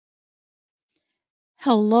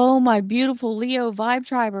Hello, my beautiful Leo Vibe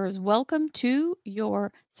Tribers. Welcome to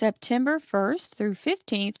your September 1st through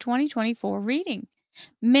 15th, 2024 reading.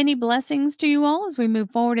 Many blessings to you all as we move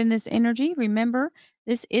forward in this energy. Remember,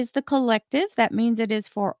 this is the collective. That means it is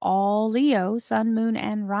for all Leo, sun, moon,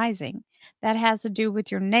 and rising. That has to do with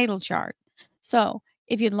your natal chart. So,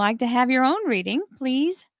 if you'd like to have your own reading,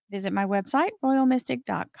 please visit my website,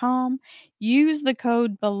 royalmystic.com. Use the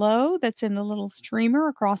code below that's in the little streamer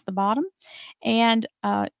across the bottom and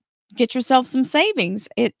get yourself some savings.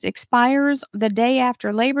 It expires the day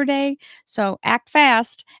after Labor Day, so act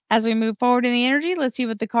fast as we move forward in the energy. Let's see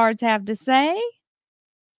what the cards have to say.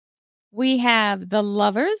 We have the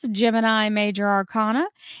Lovers, Gemini Major Arcana.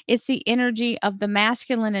 It's the energy of the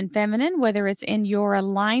masculine and feminine, whether it's in your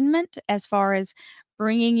alignment as far as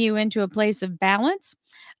bringing you into a place of balance.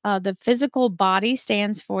 The physical body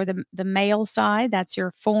stands for the male side. That's your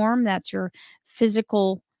form. That's your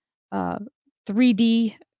physical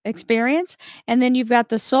 3D experience. And then you've got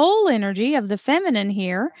the soul energy of the feminine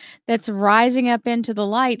here that's rising up into the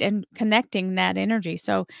light and connecting that energy.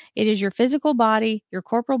 So it is your physical body, your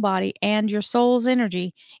corporal body, and your soul's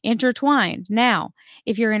energy intertwined. Now,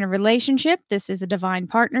 if you're in a relationship, this is a divine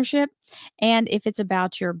partnership. And if it's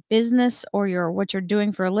about your business or what you're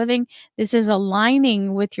doing for a living, this is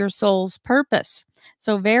aligning with your soul's purpose.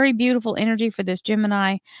 So very beautiful energy for this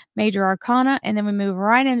Gemini Major Arcana. And then we move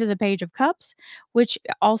right into the Page of Cups, which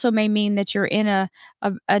also may mean that you're in a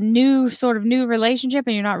new sort of new relationship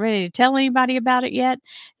and you're not ready to tell anybody about it yet.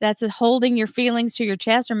 That's holding your feelings to your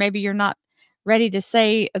chest, or maybe you're not ready to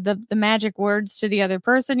say the magic words to the other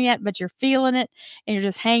person yet, but you're feeling it and you're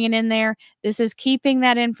just hanging in there. This is keeping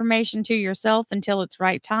that information to yourself until it's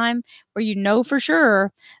right time, where you know for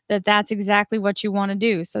sure that that's exactly what you want to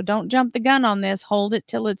do. So don't jump the gun on this. Hold it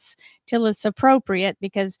till it's appropriate,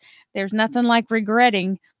 because there's nothing like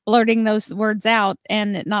regretting blurting those words out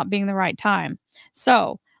and it not being the right time.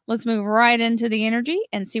 So let's move right into the energy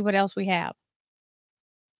and see what else we have.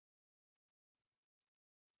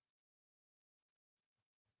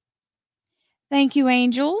 Thank you,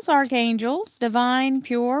 angels, archangels, divine,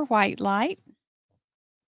 pure, white light,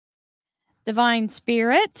 divine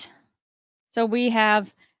spirit. So we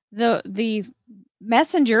have the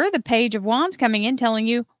messenger, the page of wands, coming in telling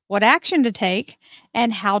you what action to take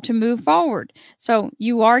and how to move forward. So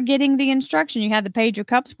you are getting the instruction. You have the page of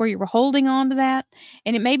cups where you were holding on to that,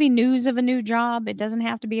 and it may be news of a new job. It doesn't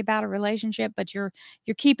have to be about a relationship, but you're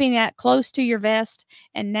keeping that close to your vest,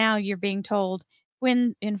 and now you're being told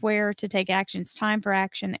when and where to take action. It's time for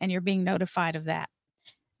action, and you're being notified of that.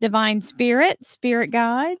 Divine Spirit, spirit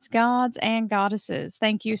guides, gods, and goddesses,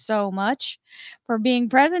 thank you so much for being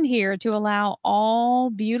present here to allow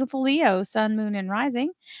all beautiful Leo, sun, moon, and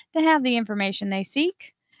rising to have the information they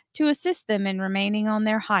seek to assist them in remaining on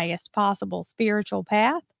their highest possible spiritual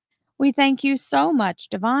path. We thank you so much,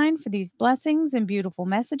 Divine, for these blessings and beautiful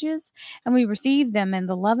messages, and we receive them in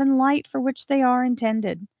the love and light for which they are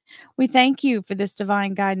intended. We thank you for this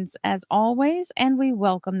divine guidance as always, and we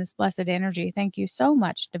welcome this blessed energy. Thank you so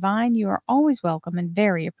much, Divine. You are always welcome and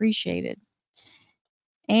very appreciated.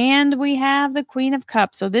 And we have the Queen of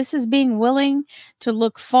Cups. So this is being willing to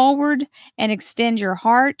look forward and extend your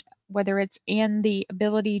heart, whether it's in the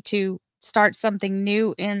ability to start something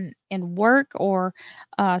new in work, or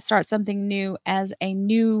start something new as a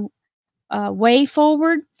new way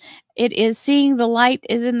forward. It is seeing the light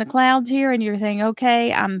is in the clouds here, and you're thinking,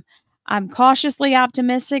 okay, I'm cautiously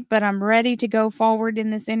optimistic, but I'm ready to go forward in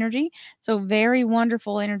this energy. So very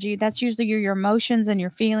wonderful energy. That's usually your emotions and your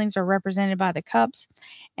feelings are represented by the cups.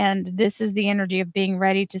 And this is the energy of being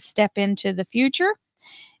ready to step into the future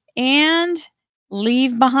and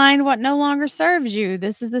leave behind what no longer serves you.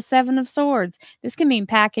 This is the Seven of Swords. This can mean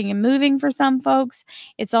packing and moving for some folks.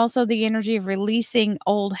 It's also the energy of releasing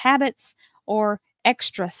old habits or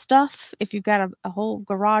extra stuff. If you've got a whole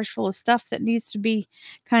garage full of stuff that needs to be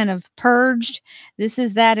kind of purged, this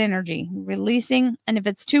is that energy, releasing. And if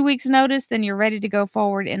it's 2 weeks notice, then you're ready to go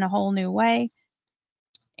forward in a whole new way.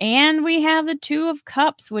 And we have the Two of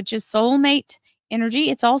Cups, which is soulmate energy.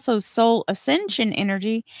 It's also soul ascension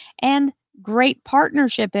energy and great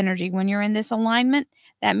partnership energy. When you're in this alignment,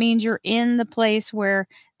 that means you're in the place where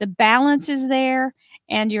the balance is there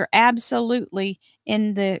and you're absolutely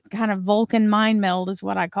in the kind of Vulcan mind meld, is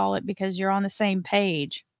what I call it, because you're on the same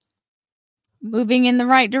page, moving in the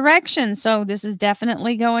right direction. So this is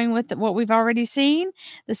definitely going with what we've already seen.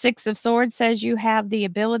 The Six of Swords says you have the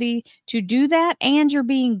ability to do that, and you're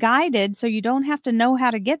being guided, so you don't have to know how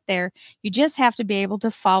to get there. You just have to be able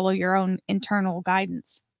to follow your own internal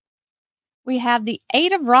guidance. We have the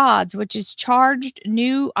Eight of Rods, which is charged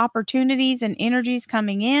new opportunities and energies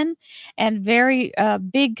coming in, and very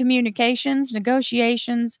big communications,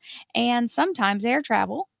 negotiations, and sometimes air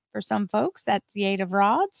travel for some folks. That's the Eight of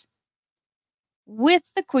Rods with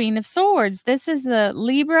the Queen of Swords. This is the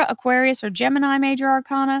Libra, Aquarius, or Gemini major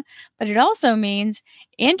arcana, but it also means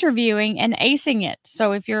interviewing and acing it.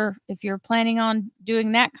 So if you're planning on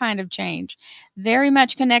doing that kind of change, very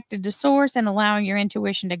much connected to source and allowing your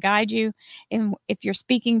intuition to guide you. And if you're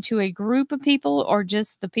speaking to a group of people or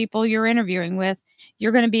just the people you're interviewing with,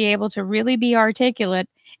 you're going to be able to really be articulate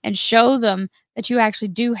and show them that you actually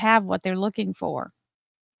do have what they're looking for.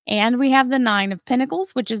 And we have the Nine of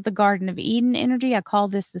Pentacles, which is the Garden of Eden energy. I call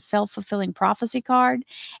this the self-fulfilling prophecy card.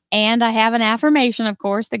 And I have an affirmation, of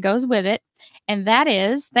course, that goes with it. And that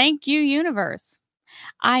is, thank you, universe.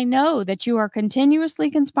 I know that you are continuously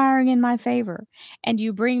conspiring in my favor, and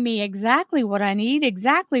you bring me exactly what I need,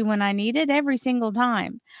 exactly when I need it, every single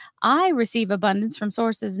time. I receive abundance from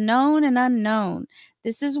sources known and unknown.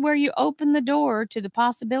 This is where you open the door to the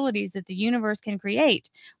possibilities that the universe can create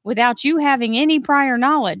without you having any prior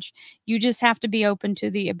knowledge. You just have to be open to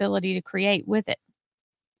the ability to create with it.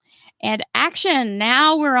 And action.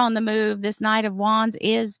 Now we're on the move. This Knight of Wands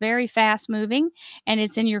is very fast moving, and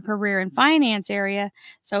it's in your career and finance area.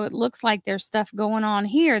 So it looks like there's stuff going on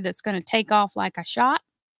here that's going to take off like a shot.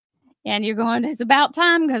 And you're going, it's about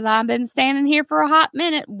time because I've been standing here for a hot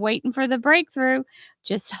minute waiting for the breakthrough.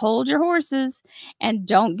 Just hold your horses and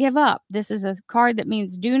don't give up. This is a card that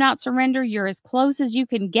means do not surrender. You're as close as you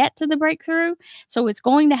can get to the breakthrough. So it's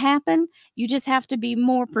going to happen. You just have to be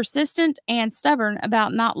more persistent and stubborn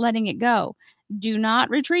about not letting it go. Do not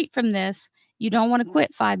retreat from this. You don't want to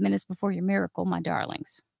quit 5 minutes before your miracle, my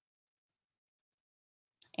darlings.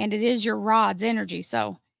 And it is your rod's energy.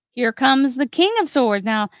 So here comes the King of Swords.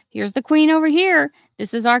 Now, here's the Queen over here.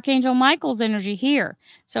 This is Archangel Michael's energy here.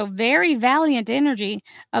 So very valiant energy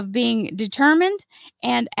of being determined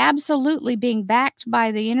and absolutely being backed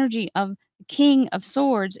by the energy of the King of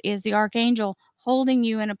Swords is the Archangel holding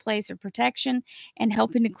you in a place of protection and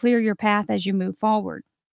helping to clear your path as you move forward.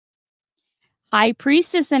 High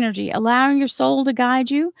Priestess energy, allowing your soul to guide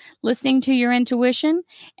you, listening to your intuition,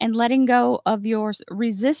 and letting go of your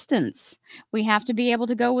resistance. We have to be able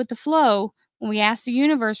to go with the flow. When we ask the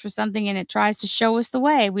universe for something and it tries to show us the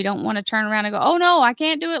way, we don't want to turn around and go, oh no, I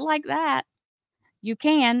can't do it like that. You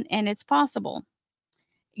can, and it's possible.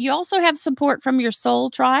 You also have support from your soul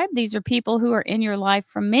tribe. These are people who are in your life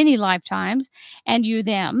from many lifetimes, and you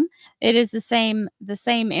them. It is the same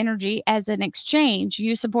energy as an exchange.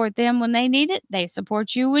 You support them when they need it. They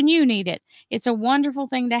support you when you need it. It's a wonderful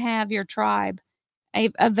thing to have your tribe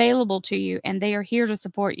available to you, and they are here to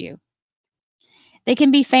support you. They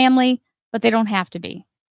can be family, but they don't have to be.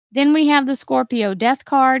 Then we have the Scorpio Death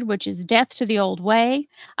card, which is death to the old way.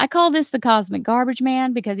 I call this the cosmic garbage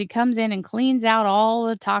man because he comes in and cleans out all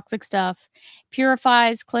the toxic stuff,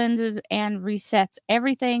 purifies, cleanses, and resets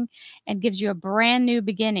everything and gives you a brand new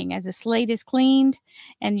beginning. As a slate is cleaned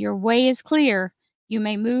and your way is clear, you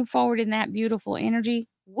may move forward in that beautiful energy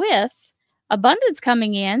with abundance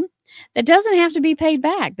coming in that doesn't have to be paid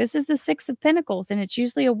back. This is the Six of Pentacles, and it's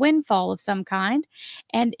usually a windfall of some kind.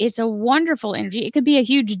 And it's a wonderful energy. It could be a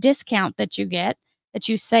huge discount that you get, that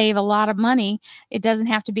you save a lot of money. It doesn't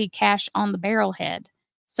have to be cash on the barrelhead.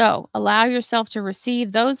 So allow yourself to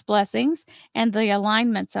receive those blessings and the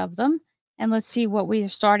alignments of them. And let's see what we are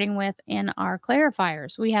starting with in our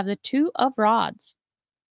clarifiers. We have the Two of Rods.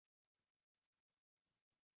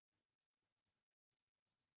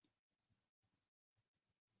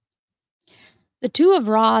 The Two of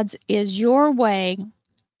Rods is your way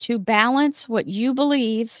to balance what you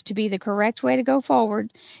believe to be the correct way to go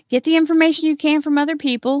forward. Get the information you can from other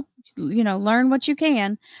people, learn what you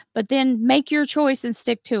can, but then make your choice and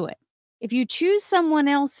stick to it. If you choose someone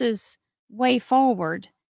else's way forward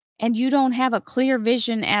and you don't have a clear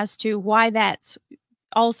vision as to why that's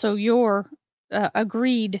also your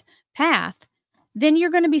agreed path, then you're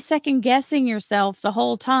going to be second guessing yourself the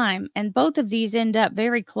whole time. And both of these end up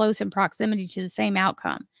very close in proximity to the same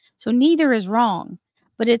outcome. So neither is wrong,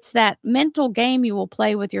 but it's that mental game you will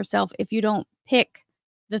play with yourself if you don't pick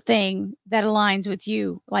the thing that aligns with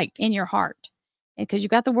you, like in your heart. Because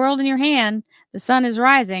you've got the world in your hand, the sun is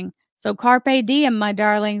rising. So carpe diem, my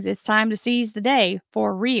darlings, it's time to seize the day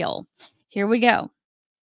for real. Here we go.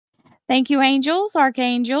 Thank you, angels,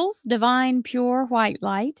 archangels, divine, pure white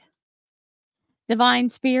light. Divine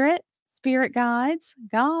Spirit, Spirit Guides,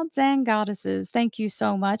 gods and goddesses, thank you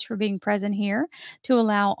so much for being present here to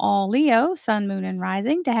allow all Leo, Sun, Moon, and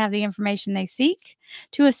Rising to have the information they seek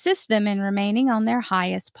to assist them in remaining on their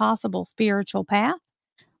highest possible spiritual path.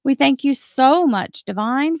 We thank you so much,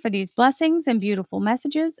 Divine, for these blessings and beautiful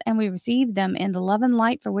messages, and we receive them in the love and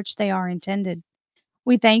light for which they are intended.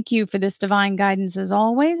 We thank you for this divine guidance as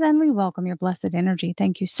always, and we welcome your blessed energy.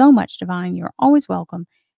 Thank you so much, Divine. You're always welcome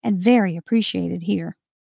and very appreciated here.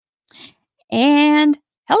 And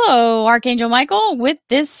hello, Archangel Michael, with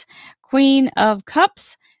this Queen of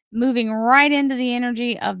Cups moving right into the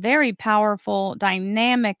energy of very powerful,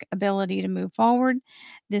 dynamic ability to move forward.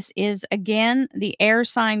 This is again the air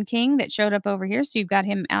sign king that showed up over here. So you've got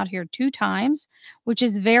him out here 2 times, which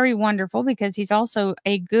is very wonderful because he's also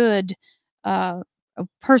a good a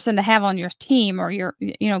person to have on your team or your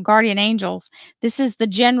guardian angels. This is the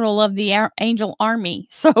general of the angel army.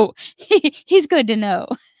 So he's good to know.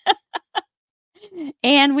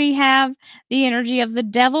 And we have the energy of the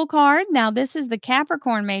devil card. Now, this is the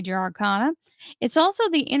Capricorn major arcana. It's also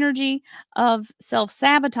the energy of self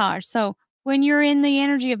sabotage. So, when you're in the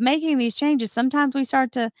energy of making these changes, sometimes we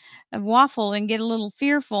start to waffle and get a little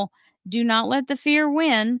fearful. Do not let the fear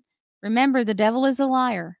win. Remember, the devil is a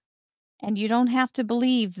liar. And you don't have to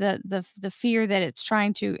believe the fear that it's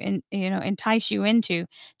trying to entice you into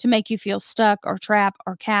to make you feel stuck or trapped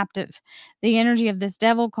or captive. The energy of this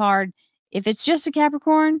devil card, if it's just a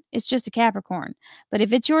Capricorn, it's just a Capricorn. But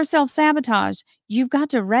if it's your self-sabotage, you've got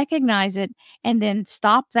to recognize it and then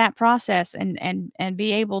stop that process and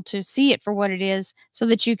be able to see it for what it is so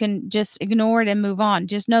that you can just ignore it and move on.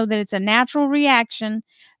 Just know that it's a natural reaction,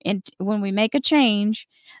 and when we make a change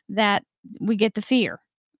that we get the fear.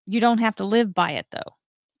 You don't have to live by it though.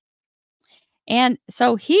 And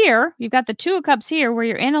so here, you've got the 2 of Cups here where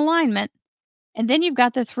you're in alignment, and then you've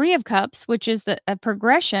got the 3 of Cups, which is a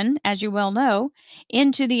progression, as you well know,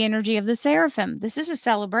 into the energy of the Seraphim. This is a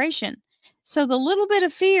celebration. So the little bit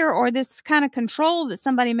of fear or this kind of control that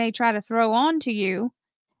somebody may try to throw onto you,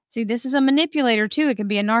 see, this is a manipulator too. It can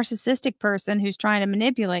be a narcissistic person who's trying to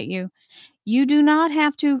manipulate you. You do not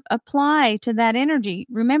have to apply to that energy.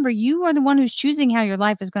 Remember, you are the one who's choosing how your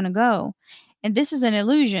life is going to go. And this is an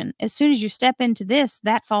illusion. As soon as you step into this,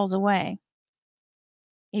 that falls away.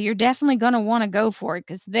 You're definitely going to want to go for it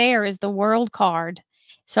because there is the world card.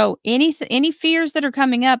 So any fears that are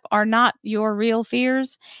coming up are not your real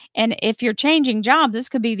fears. And if you're changing jobs, this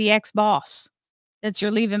could be the ex-boss that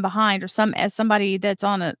you're leaving behind, or somebody that's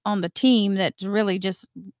on the team that's really just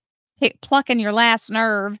plucking your last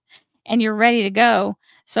nerve and you're ready to go.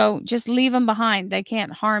 So just leave them behind. They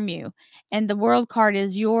can't harm you. And the world card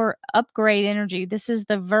is your upgrade energy. This is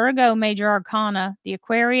the Virgo major arcana, the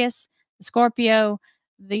Aquarius, the Scorpio,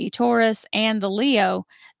 the Taurus, and the Leo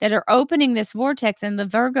that are opening this vortex. And the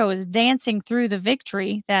Virgo is dancing through the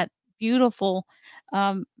victory, that beautiful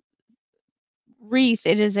wreath.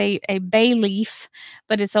 It is a bay leaf,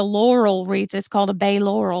 but it's a laurel wreath. It's called a bay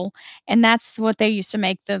laurel, and that's what they used to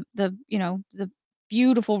make the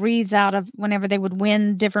beautiful wreaths out of whenever they would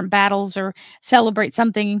win different battles or celebrate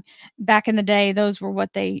something back in the day. Those were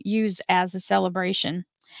what they used as a celebration.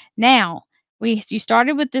 Now, you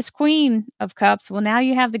started with this Queen of Cups. Well, now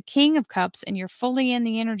you have the King of Cups, and you're fully in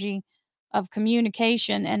the energy of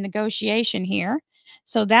communication and negotiation here.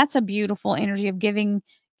 So that's a beautiful energy of giving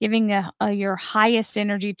your highest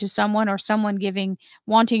energy to someone, or someone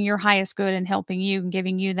wanting your highest good and helping you and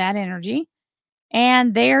giving you that energy.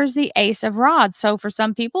 And there's the Ace of Rods. So for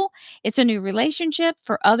some people, it's a new relationship.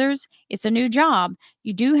 For others, it's a new job.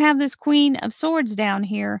 You do have this Queen of Swords down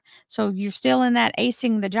here. So you're still in that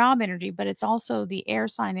acing the job energy, but it's also the air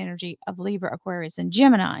sign energy of Libra, Aquarius, and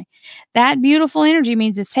Gemini. That beautiful energy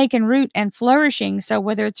means it's taking root and flourishing. So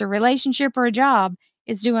whether it's a relationship or a job,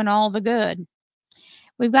 it's doing all the good.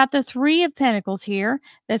 We've got the 3 of Pentacles here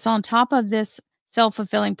that's on top of this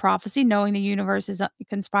self-fulfilling prophecy, knowing the universe is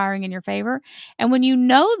conspiring in your favor. And when you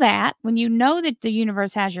know that the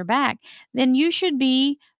universe has your back, then you should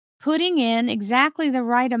be putting in exactly the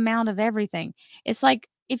right amount of everything. It's like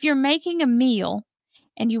if you're making a meal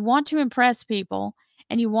and you want to impress people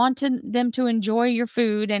and you want them to enjoy your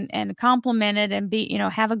food and compliment it and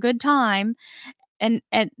have a good time, and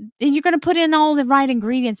then you're going to put in all the right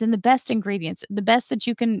ingredients and the best ingredients, the best that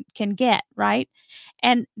you can get, right?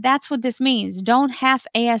 And that's what this means. Don't half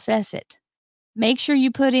ass it. Make sure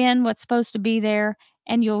you put in what's supposed to be there,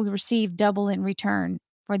 and you'll receive double in return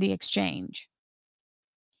for the exchange.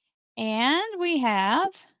 And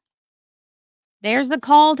there's the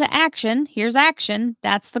call to action. Here's action.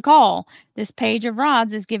 That's the call. This Page of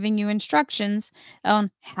Rods is giving you instructions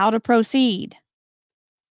on how to proceed.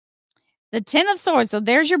 The 10 of Swords. So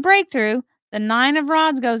there's your breakthrough. The 9 of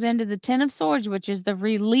Rods goes into the 10 of Swords, which is the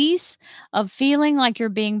release of feeling like you're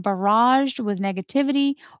being barraged with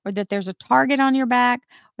negativity, or that there's a target on your back,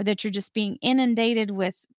 or that you're just being inundated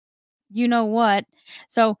with you know what.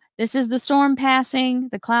 So this is the storm passing,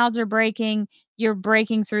 the clouds are breaking, you're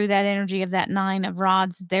breaking through that energy of that 9 of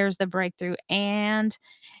rods. There's the breakthrough. And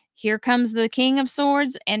here comes the King of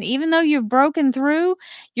Swords, and even though you've broken through,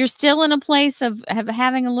 you're still in a place of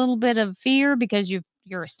having a little bit of fear because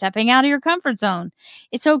you're stepping out of your comfort zone.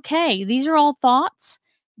 It's okay. These are all thoughts.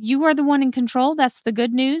 You are the one in control. That's the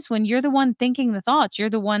good news. When you're the one thinking the thoughts, you're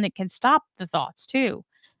the one that can stop the thoughts too.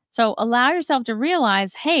 So allow yourself to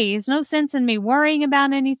realize, hey, there's no sense in me worrying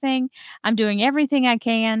about anything. I'm doing everything I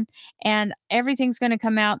can, and everything's going to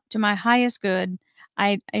come out to my highest good.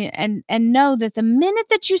 And know that the minute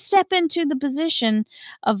that you step into the position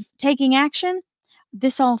of taking action,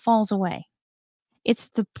 this all falls away. It's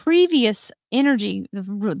the previous energy,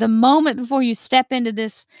 the moment before you step into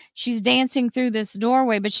this. She's dancing through this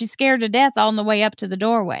doorway, but she's scared to death on the way up to the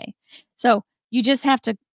doorway. So you just have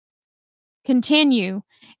to continue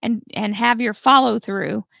and have your follow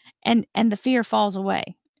through, and the fear falls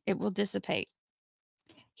away. It will dissipate.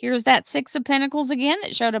 Here's that 6 of Pentacles again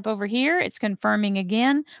that showed up over here. It's confirming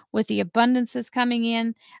again with the abundance that's coming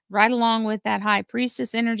in right along with that High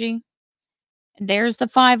Priestess energy. And there's the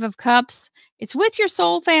 5 of Cups. It's with your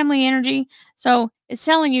soul family energy. So it's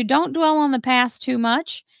telling you don't dwell on the past too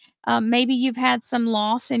much. Maybe you've had some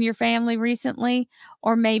loss in your family recently,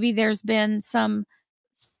 or maybe there's been some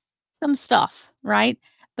stuff, right?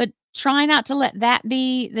 But try not to let that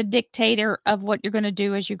be the dictator of what you're going to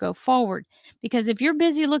do as you go forward. Because if you're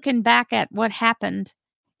busy looking back at what happened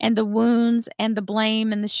and the wounds and the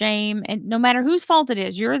blame and the shame, and no matter whose fault it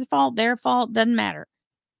is, your fault, their fault, doesn't matter.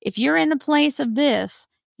 If you're in the place of this,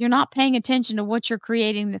 you're not paying attention to what you're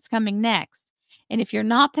creating that's coming next. And if you're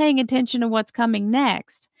not paying attention to what's coming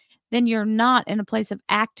next, then you're not in a place of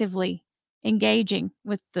actively engaging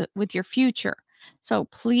with your future. So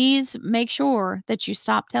please make sure that you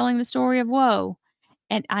stop telling the story of woe.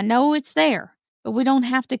 And I know it's there, but we don't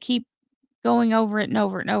have to keep going over it and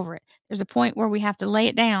over it and over it. There's a point where we have to lay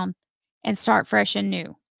it down and start fresh and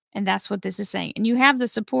new. And that's what this is saying. And you have the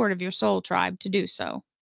support of your soul tribe to do so.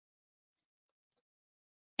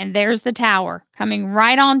 And there's the tower coming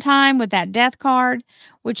right on time with that death card,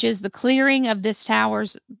 which is the clearing of this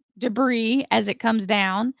tower's debris as it comes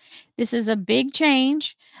down. This is a big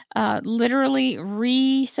change, literally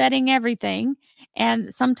resetting everything.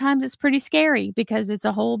 And sometimes it's pretty scary because it's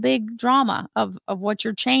a whole big drama of what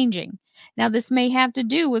you're changing. Now, this may have to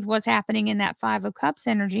do with what's happening in that 5 of Cups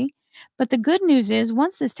energy. But the good news is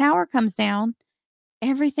once this tower comes down,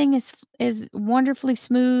 everything is wonderfully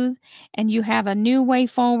smooth, and you have a new way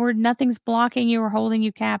forward. Nothing's blocking you or holding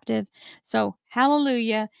you captive. So,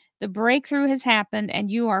 hallelujah, the breakthrough has happened and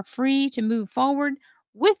you are free to move forward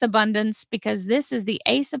with abundance, because this is the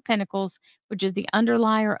Ace of Pentacles, which is the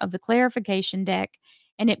underlier of the clarification deck,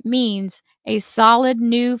 and it means a solid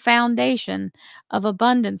new foundation of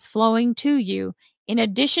abundance flowing to you in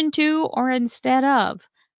addition to or instead of,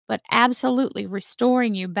 but absolutely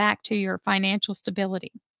restoring you back to your financial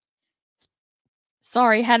stability.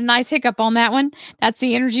 Sorry, had a nice hiccup on that one. That's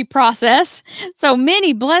the energy process. So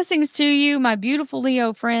many blessings to you, my beautiful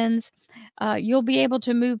Leo friends. You'll be able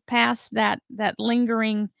to move past that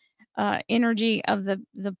lingering energy of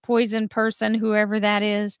the poison person, whoever that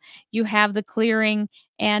is. You have the clearing,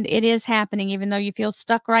 and it is happening, even though you feel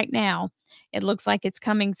stuck right now. It looks like it's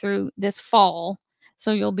coming through this fall.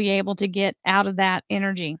 So you'll be able to get out of that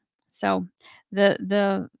energy. So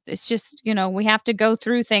it's just, we have to go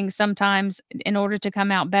through things sometimes in order to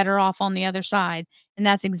come out better off on the other side. And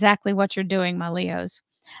that's exactly what you're doing, my Leos.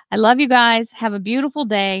 I love you guys. Have a beautiful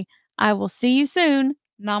day. I will see you soon.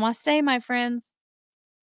 Namaste, my friends.